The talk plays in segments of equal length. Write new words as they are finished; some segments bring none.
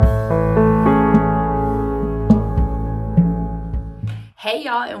Hey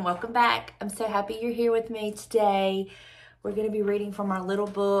y'all, and welcome back. I'm so happy you're here with me today. We're going to be reading from our little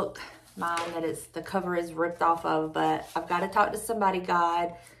book, mine that the cover is ripped off of, but I've got to talk to somebody,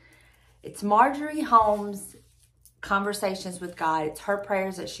 God. It's Marjorie Holmes' Conversations with God. It's her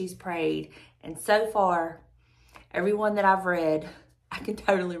prayers that she's prayed, and so far, everyone that I've read, I can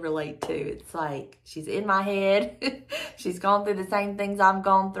totally relate to. It's like she's in my head. She's gone through the same things I've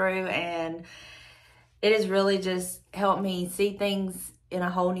gone through, and it has really just helped me see things in a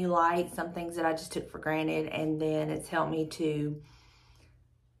whole new light, some things that I just took for granted, and then it's helped me to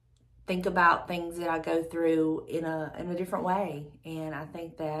think about things that I go through in a different way. And I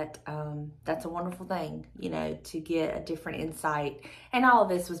think that that's a wonderful thing, you know, to get a different insight. And all of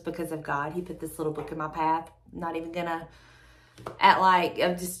this was because of God. He put this little book in my path. I'm not even gonna act like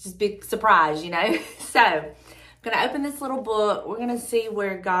I'm just big surprise, you know. So I'm going to open this little book. We're going to see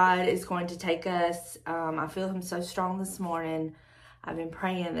where God is going to take us. I feel him so strong this morning. I've been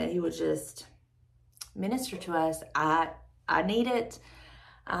praying that he would just minister to us. I need it.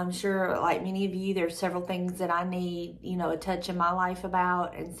 I'm sure, like many of you, there's several things that I need, you know, a touch in my life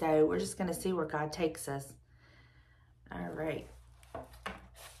about. And so we're just going to see where God takes us. All right.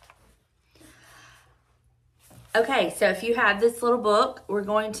 Okay, so if you have this little book, we're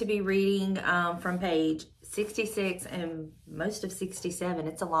going to be reading from page 66 and most of 67.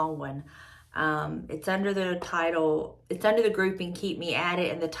 It's a long one. It's under the title, it's under the grouping Keep Me At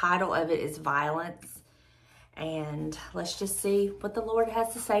It, and the title of it is Violence. And let's just see what the Lord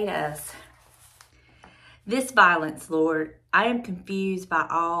has to say to us. This violence, Lord, I am confused by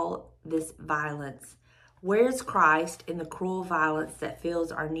all this violence. Where's Christ in the cruel violence that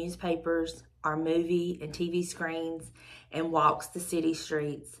fills our newspapers, our movie and TV screens, and walks the city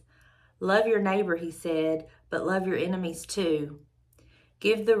streets? Love your neighbor, he said, but love your enemies too.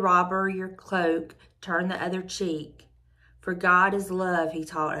 Give the robber your cloak, turn the other cheek. For God is love, he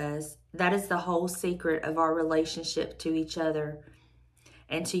taught us. That is the whole secret of our relationship to each other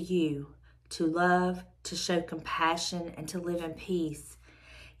and to you, to love, to show compassion, and to live in peace.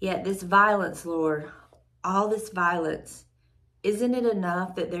 Yet this violence, Lord, all this violence, isn't it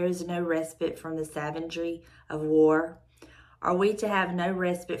enough that there is no respite from the savagery of war? Are we to have no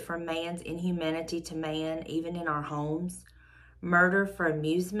respite from man's inhumanity to man, even in our homes? Murder for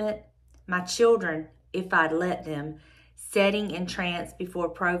amusement? My children, if I'd let them, setting in trance before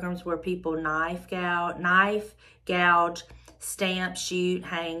programs where people knife, gouge, stamp, shoot,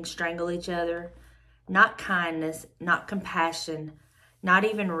 hang, strangle each other. Not kindness, not compassion, not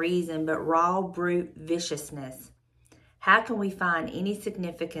even reason, but raw, brute viciousness. How can we find any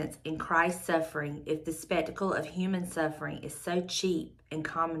significance in Christ's suffering if the spectacle of human suffering is so cheap and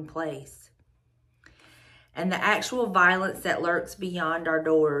commonplace? And the actual violence that lurks beyond our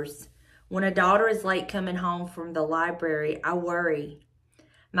doors. When a daughter is late coming home from the library, I worry.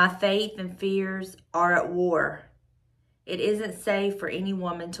 My faith and fears are at war. It isn't safe for any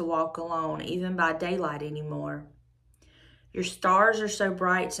woman to walk alone, even by daylight anymore. Your stars are so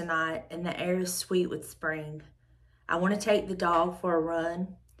bright tonight, and the air is sweet with spring. I want to take the dog for a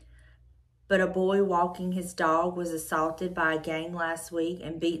run, but a boy walking his dog was assaulted by a gang last week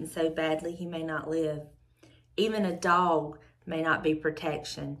and beaten so badly he may not live. Even a dog may not be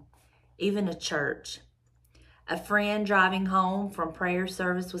protection, even a church. A friend driving home from prayer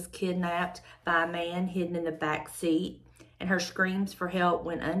service was kidnapped by a man hidden in the back seat, and her screams for help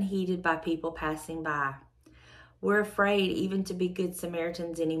went unheeded by people passing by. We're afraid even to be good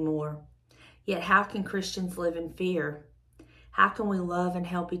Samaritans anymore. Yet how can Christians live in fear? How can we love and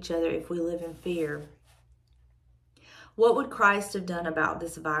help each other if we live in fear? What would Christ have done about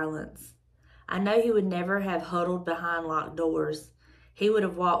this violence? I know he would never have huddled behind locked doors. He would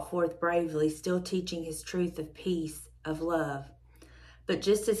have walked forth bravely, still teaching his truth of peace, of love. But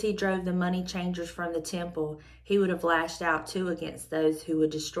just as he drove the money changers from the temple, he would have lashed out too against those who would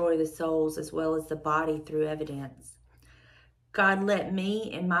destroy the souls as well as the body through evidence. God, let me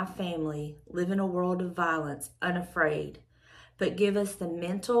and my family live in a world of violence, unafraid, but give us the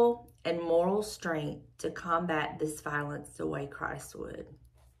mental and moral strength to combat this violence the way Christ would.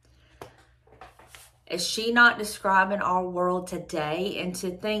 Is she not describing our world today? And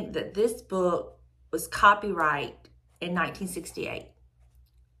to think that this book was copyright in 1968.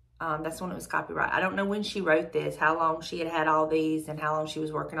 That's when it was copyright. I don't know when she wrote this, how long she had all these, and how long she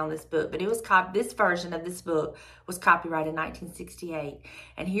was working on this book. But it was this version of this book was copyrighted in 1968.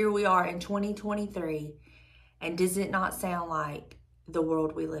 And here we are in 2023. And does it not sound like the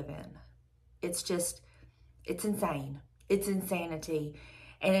world we live in? It's just, it's insane. It's insanity.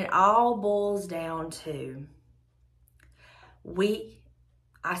 And it all boils down to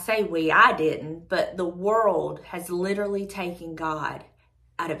I didn't, but the world has literally taken God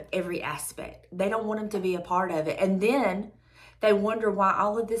out of every aspect. They don't want him to be a part of it. And then they wonder why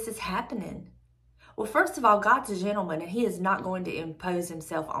all of this is happening. Well, first of all, God's a gentleman, and he is not going to impose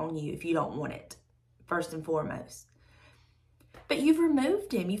himself on you if you don't want it, first and foremost. But you've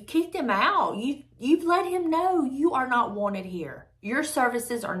removed him. You've kicked him out. You've let him know you are not wanted here. Your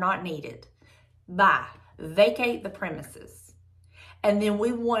services are not needed. Bye. Vacate the premises. And then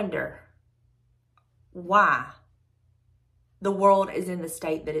we wonder why the world is in the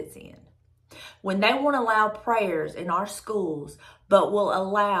state that it's in. When they won't allow prayers in our schools, but will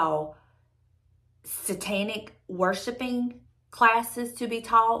allow satanic worshiping classes to be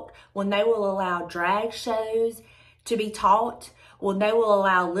taught, when they will allow drag shows to be taught, when they will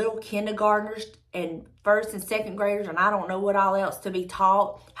allow little kindergartners and first and second graders, and I don't know what all else, to be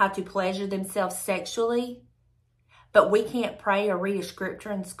taught how to pleasure themselves sexually, but we can't pray or read a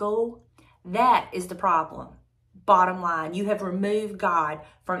scripture in school, that is the problem. Bottom line, you have removed God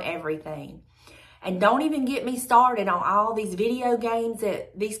from everything. And don't even get me started on all these video games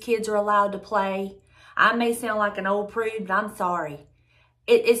that these kids are allowed to play. I may sound like an old prude, but I'm sorry.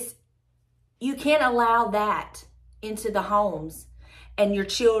 You can't allow that into the homes and your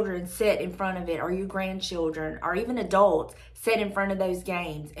children sit in front of it, or your grandchildren, or even adults sit in front of those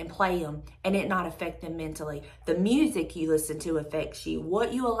games and play them and it not affect them mentally. The music you listen to affects you.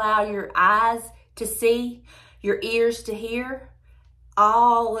 What you allow your eyes to see, your ears to hear,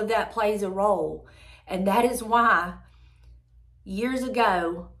 all of that plays a role. And that is why years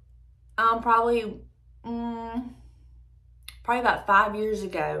ago, probably about 5 years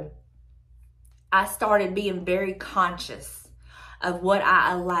ago, I started being very conscious of what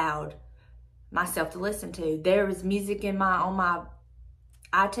I allowed myself to listen to. There was music on my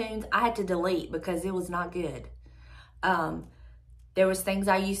iTunes I had to delete because it was not good. There was things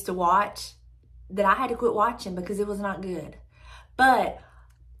I used to watch that I had to quit watching because it was not good. But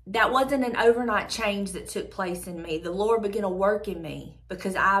that wasn't an overnight change that took place in me. The Lord began to work in me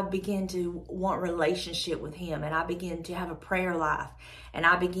because I began to want relationship with him, and I began to have a prayer life, and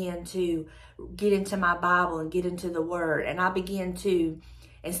I began to get into my Bible and get into the Word, and I began to,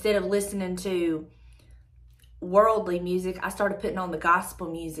 instead of listening to worldly music, I started putting on the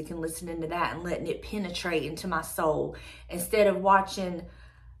gospel music and listening to that and letting it penetrate into my soul. Instead of watching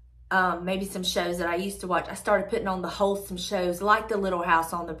maybe some shows that I used to watch, I started putting on the wholesome shows like the Little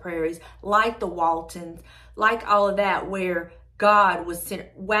House on the Prairies, like the Waltons, like all of that, where God was sent,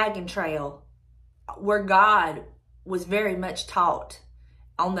 Wagon Trail, where God was very much taught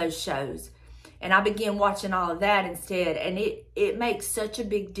on those shows. And I began watching all of that instead. And it makes such a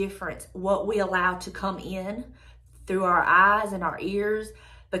big difference what we allow to come in through our eyes and our ears,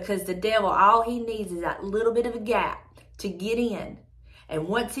 because the devil, all he needs is that little bit of a gap to get in. And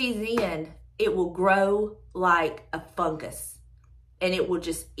once he's in, it will grow like a fungus and it will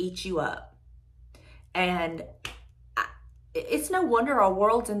just eat you up. And it's no wonder our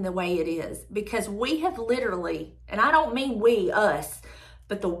world's in the way it is, because we have literally, and I don't mean we, us,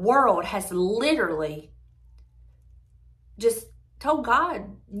 but the world has literally just told God,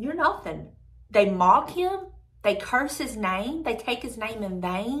 you're nothing. They mock him. They curse his name. They take his name in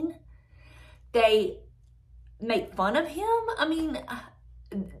vain. They make fun of him. I mean,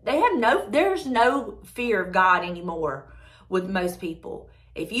 there's no fear of God anymore with most people.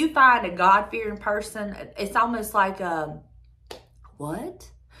 If you find a God-fearing person, it's almost like, what?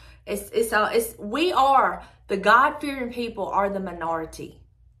 We are, the God-fearing people are the minority.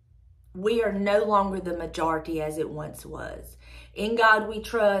 We are no longer the majority as it once was. In God we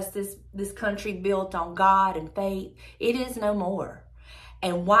trust, this country built on God and faith, it is no more.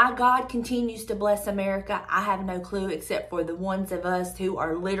 And why God continues to bless America, I have no clue, except for the ones of us who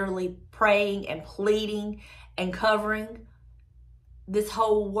are literally praying and pleading and covering this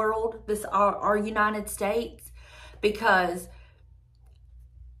whole world, our United States, because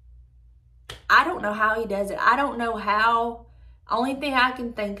I don't know how he does it. I don't know how. Only thing I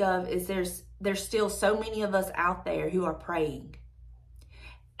can think of is there's still so many of us out there who are praying.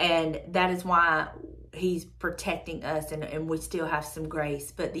 And that is why he's protecting us, and we still have some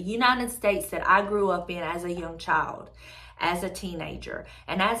grace. But the United States that I grew up in as a young child, as a teenager,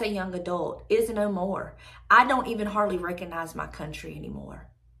 and as a young adult is no more. I don't even hardly recognize my country anymore.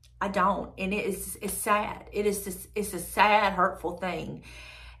 I don't. And it's sad. It's a sad, hurtful thing.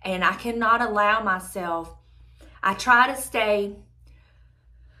 And I cannot allow myself, I try to stay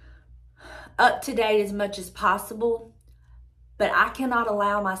up to date as much as possible, but I cannot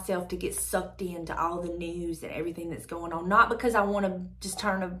allow myself to get sucked into all the news and everything that's going on. Not because I want to just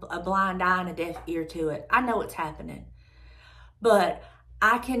turn a blind eye and a deaf ear to it. I know it's happening. But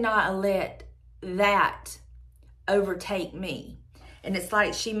I cannot let that overtake me. And it's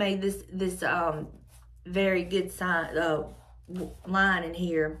like she made this very good line in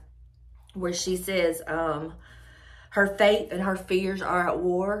here where she says, her faith and her fears are at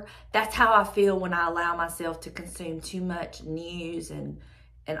war. That's how I feel when I allow myself to consume too much news. And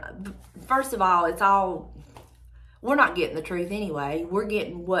first of all, we're not getting the truth anyway. We're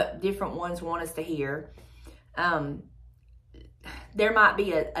getting what different ones want us to hear. There might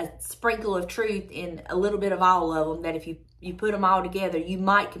be a sprinkle of truth in a little bit of all of them, that if you put them all together, you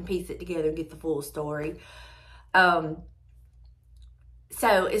might can piece it together and get the full story. So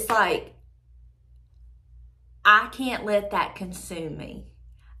it's like, I can't let that consume me.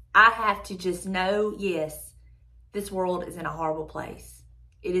 I have to just know, yes, this world is in a horrible place.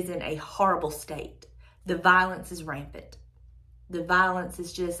 It is in a horrible state. The violence is rampant. The violence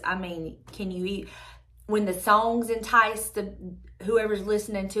is just, I mean, when the songs entice whoever's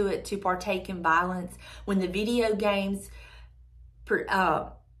listening to it to partake in violence, when the video games,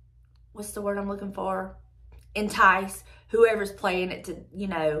 what's the word I'm looking for? Entice whoever's playing it to,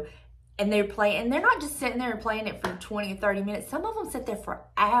 and they're not just sitting there and playing it for 20 or 30 minutes. Some of them sit there for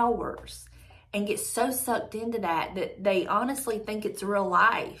hours and get so sucked into that they honestly think it's real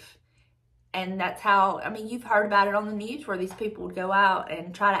life. And that's how, I mean, you've heard about it on the news where these people would go out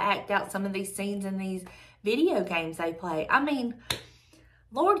and try to act out some of these scenes in these video games they play. I mean,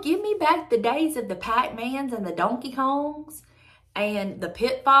 Lord, give me back the days of the Pac-Mans and the Donkey Kongs and the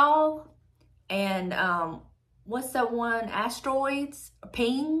Pitfall and, what's that one? Asteroids,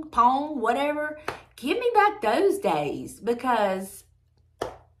 ping, pong, whatever. Give me back those days, because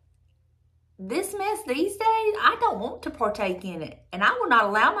this mess these days, I don't want to partake in it. And I will not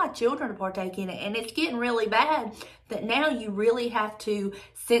allow my children to partake in it. And it's getting really bad that now you really have to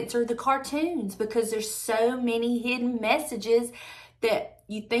censor the cartoons, because there's so many hidden messages that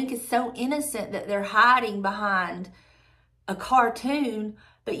you think is so innocent that they're hiding behind a cartoon,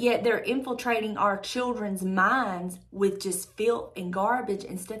 but yet they're infiltrating our children's minds with just filth and garbage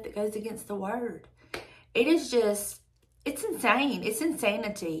and stuff that goes against the word. It is just, it's insane. It's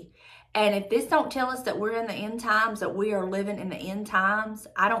insanity. And if this don't tell us that we're in the end times, that we are living in the end times,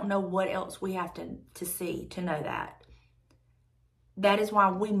 I don't know what else we have to see to know that. That is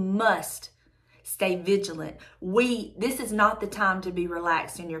why we must stay vigilant. This is not the time to be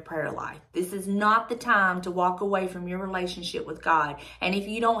relaxed in your prayer life. This is not the time to walk away from your relationship with God. And if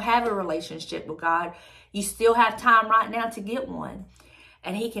you don't have a relationship with God, you still have time right now to get one.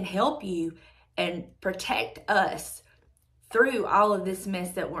 And He can help you and protect us through all of this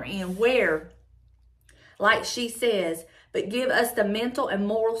mess that we're in, where, like she says, but give us the mental and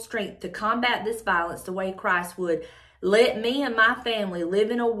moral strength to combat this violence the way Christ would. Let me and my family live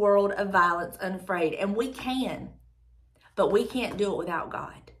in a world of violence unafraid. And we can, but we can't do it without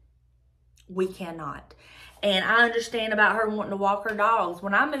God. We cannot. And I understand about her wanting to walk her dogs.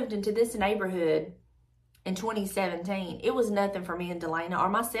 When I moved into this neighborhood in 2017, it was nothing for me and Delana or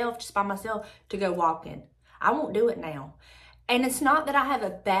myself, just by myself, to go walking. I won't do it now. And it's not that I have a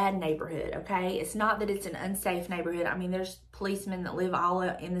bad neighborhood, okay? It's not that it's an unsafe neighborhood. I mean, there's policemen that live all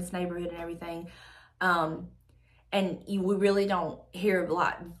in this neighborhood and everything. And we really don't hear a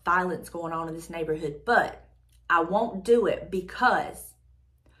lot of violence going on in this neighborhood. But I won't do it because,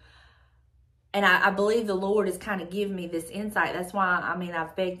 and I believe the Lord has kind of given me this insight. That's why, I mean,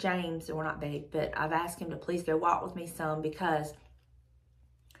 I've begged James, or not begged, but I've asked him to please go walk with me some, because,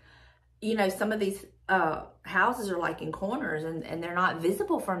 some of these houses are like in corners and they're not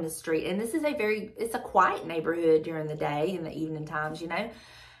visible from the street. And this is it's a quiet neighborhood during the day and the evening times,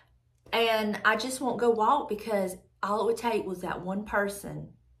 And I just won't go walk, because all it would take was that one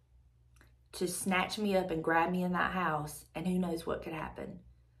person to snatch me up and grab me in that house, and who knows what could happen.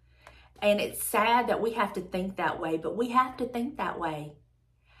 And it's sad that we have to think that way, but we have to think that way.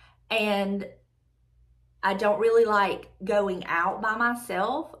 And I don't really like going out by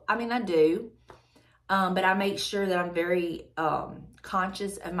myself. I mean, I do. But I make sure that I'm very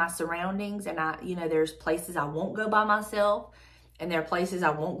conscious of my surroundings. And there's places I won't go by myself. And there are places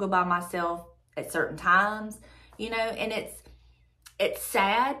I won't go by myself at certain times. And it's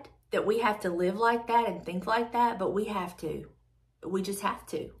sad that we have to live like that and think like that. But we have to. We just have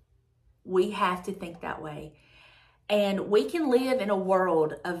to. We have to think that way. And we can live in a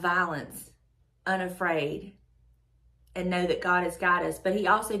world of violence unafraid and know that God has got us, but He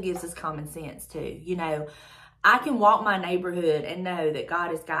also gives us common sense too. I can walk my neighborhood and know that God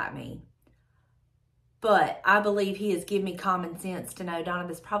has got me, but I believe He has given me common sense to know, Donna,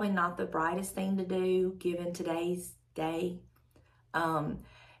 that's probably not the brightest thing to do given today's day.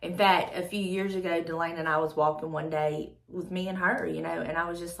 In fact, a few years ago, Delane and I was walking one day with me and her, you know, and I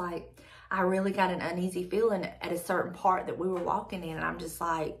was just like, I really got an uneasy feeling at a certain part that we were walking in. And I'm just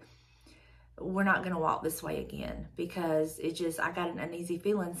like, we're not going to walk this way again, because I got an uneasy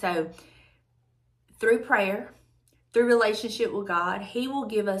feeling. So through prayer, through relationship with God, he will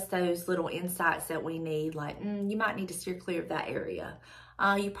give us those little insights that we need. Like, you might need to steer clear of that area.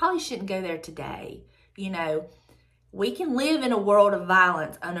 You probably shouldn't go there today. You know, we can live in a world of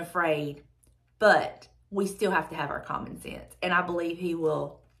violence unafraid, but we still have to have our common sense. And I believe he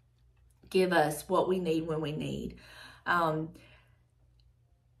will give us what we need when we need.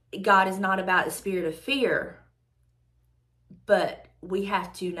 God is not about the spirit of fear, but we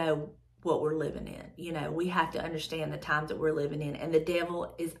have to know what we're living in. You know, we have to understand the times that we're living in. And the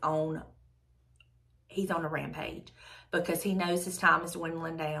devil is he's on a rampage, because he knows his time is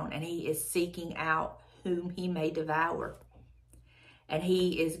dwindling down, and he is seeking out whom he may devour. And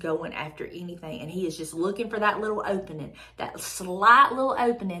he is going after anything. And he is just looking for that little opening, that slight little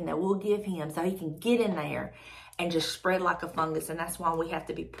opening that we'll give him so he can get in there and just spread like a fungus. And that's why we have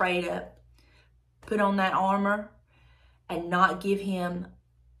to be prayed up, put on that armor, and not give him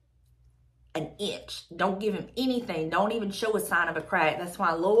an inch. Don't give him anything. Don't even show a sign of a crack. That's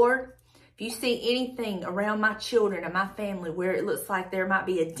why, Lord, if you see anything around my children and my family where it looks like there might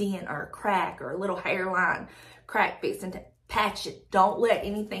be a dent or a crack or a little hairline crack, fixing to patch it, don't let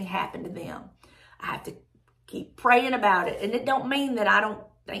anything happen to them. I have to keep praying about it. And it don't mean that I don't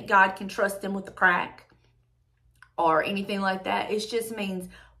think God can trust them with the crack or anything like that. It just means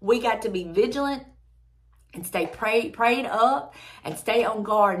we got to be vigilant and stay prayed up and stay on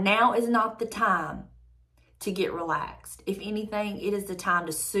guard. Now is not the time to get relaxed. If anything, it is the time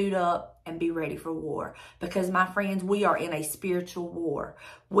to suit up and be ready for war. Because, my friends, we are in a spiritual war.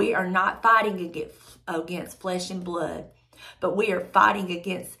 We are not fighting against flesh and blood, but we are fighting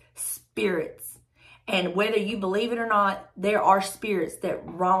against spirits. And whether you believe it or not, there are spirits that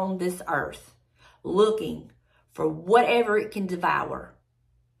roam this earth looking for whatever it can devour.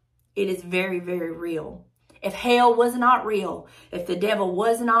 It is very, very real. If hell was not real, if the devil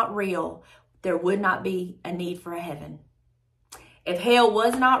was not real, there would not be a need for a heaven. If hell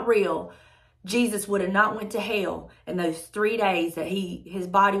was not real, Jesus would have not went to hell in those 3 days that his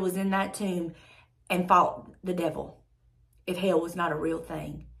body was in that tomb and fought the devil. If hell was not a real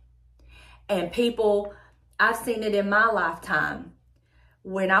thing. And people, I've seen it in my lifetime.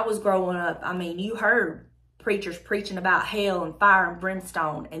 When I was growing up, I mean, you heard preachers preaching about hell and fire and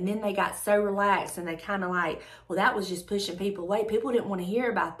brimstone, and then they got so relaxed and they kind of like, well, that was just pushing people away. People didn't want to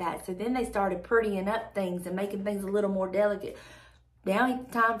hear about that, so then they started prettying up things and making things a little more delicate. Now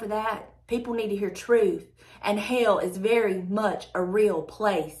ain't the time for that. People need to hear truth, and hell is very much a real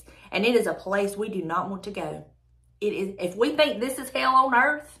place, and it is a place we do not want to go. It is. If we think this is hell on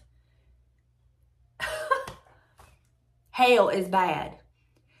earth, hell is bad.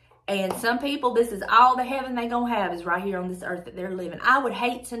 And some people, this is all the heaven they gonna have is right here on this earth that they're living. I would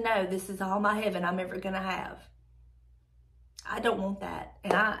hate to know this is all my heaven I'm ever gonna have. I don't want that.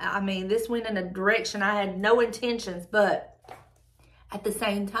 And I mean, this went in a direction I had no intentions, but at the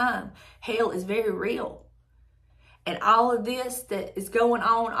same time, hell is very real. And all of this that is going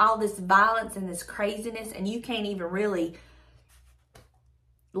on, all this violence and this craziness, and you can't even really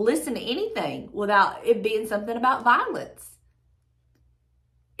listen to anything without it being something about violence.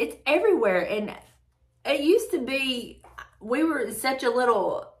 It's everywhere. And it used to be, we were such a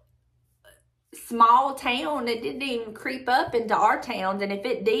little small town, it didn't even creep up into our towns. And if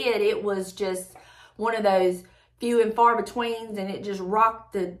it did, it was just one of those few and far betweens, and it just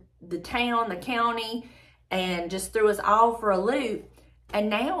rocked the town, the county, and just threw us all for a loop. And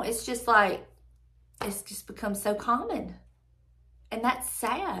now it's just like, it's just become so common. And that's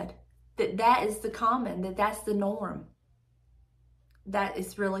sad that is the common, that's the norm. That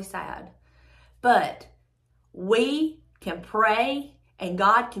is really sad. But we can pray, and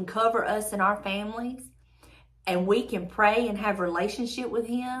God can cover us and our families, and we can pray and have a relationship with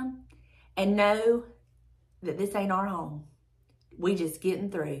him and know that this ain't our home. We just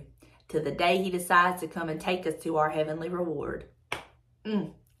getting through to the day he decides to come and take us to our heavenly reward.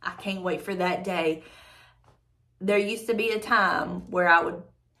 I can't wait for that day. There used to be a time where I would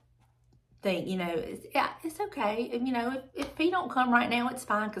think, you know, it's okay. And, you know, if he don't come right now, it's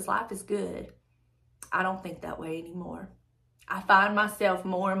fine because life is good. I don't think that way anymore. I find myself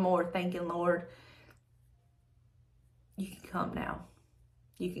more and more thinking, Lord, you can come now.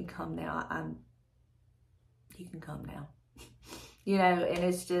 You can come now. You can come now. You know, and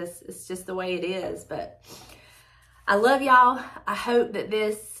it's just the way it is. But I love y'all. I hope that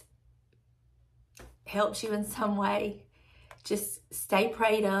this helps you in some way. just stay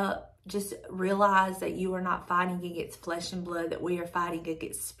prayed up. Just realize that you are not fighting against flesh and blood, that we are fighting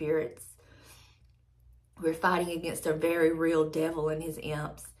against spirits. We're fighting against a very real devil and his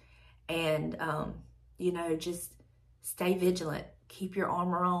imps. And, you know, just stay vigilant. Keep your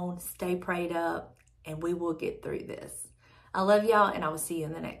armor on. Stay prayed up. And we will get through this. I love y'all, and I will see you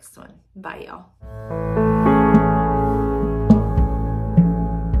in the next one. Bye, y'all.